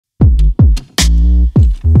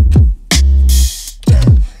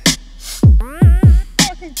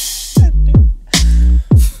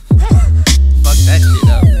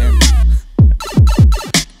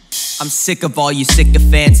sick of all you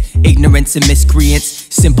sycophants, ignorance and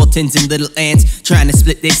miscreants, simpletons and little ants trying to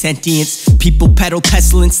split their sentience. People peddle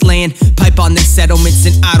pestilence land, pipe on their settlements,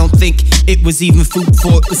 and I don't think it was even food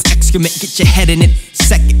for it was excrement. Get your head in it.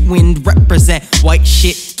 Second wind represent white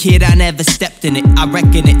shit. Kid, I never stepped in it. I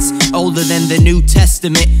reckon it's older than the New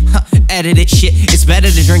Testament. Edited shit. It's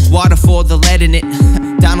better to drink water for the lead in it.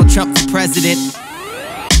 Donald Trump for president.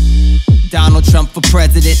 Donald Trump for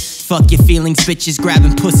president. Fuck your feelings, bitches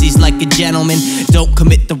grabbing pussies like a gentleman. Don't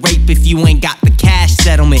commit the rape if you ain't got the cash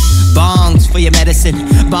settlement. Bongs for your medicine,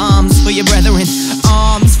 bombs for your brethren,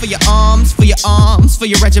 arms for your arms, for your arms, for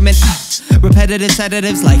your regiment. Repetitive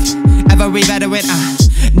sedatives like every veteran,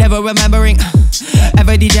 never remembering,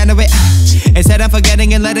 ever degenerate. Instead of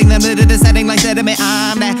forgetting and letting them live in the setting like sediment,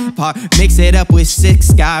 I'm that part. Mix it up with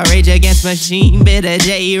Six Guy, Rage Against Machine, Bitter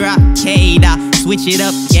J-Rock, K-Dot. Switch it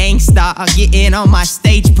up, gangsta, getting on my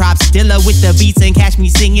stage props. Dilla with the beats and catch me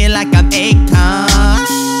singing like I'm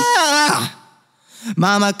Akon.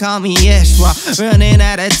 Mama call me Yshwa, running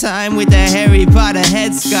out of time with the Harry Potter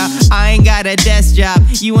headscarf. I ain't got a desk job,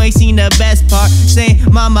 you ain't seen the best part. Say,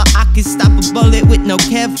 mama, I can stop a bullet with no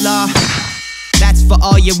Kevlar. That's for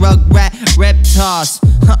all your rugrat reptiles.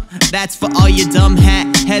 That's for all your dumb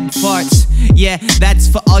head farts. Yeah, that's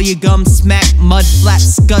for all your gum smack, mud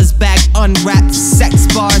flaps, scuzzbag, unwrapped sex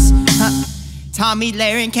bars. Tommy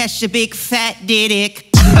Larry and catch a big fat dick.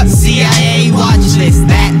 CIA watch list,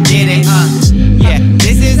 that did it. Yeah,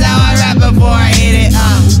 this is how I rap before I hit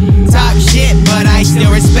it. Talk shit, but I still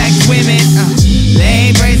respect women. They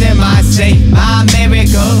ain't praising my state, my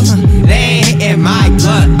miracle. They ain't hitting my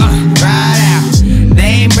blood, right out.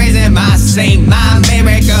 They ain't praising my saint, my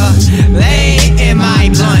miracle. They ain't hitting my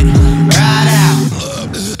blunt, right out.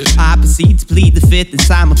 I proceed to plead the fifth and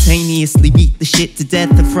simultaneously beat the shit to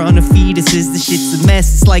death in front of fetuses. The shit's a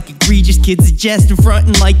mess, it's like egregious kids are just in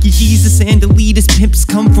frontin' like you're Jesus and elitist. Pimps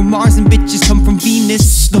come from Mars and bitches come from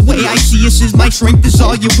Venus. The way I see us is my strength is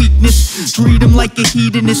all your weakness. Treat them like a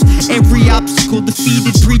hedonist, every obstacle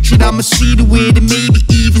defeated. Preach it, I'ma see to it and maybe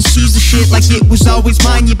even seize the shit like it was always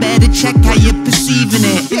mine. You better check how you're perceiving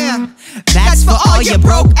it. Yeah, that's for all your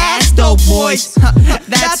broke ass dope boys.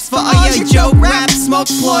 That's for all your joke rap smoke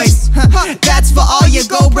ploys. That's for all your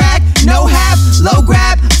go brag, no have, low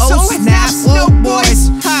grab, oh snap, slow boys.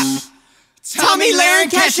 Tommy Larry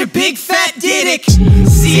catch a big fat dick.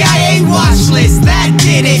 CIA watch list, that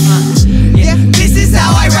did it. Yeah, this is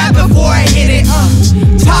how I rap before I hit it.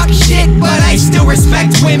 Talk shit, but I still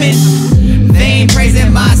respect women. They ain't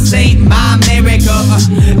praising my saint, my miracle.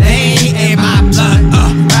 They ain't my blood.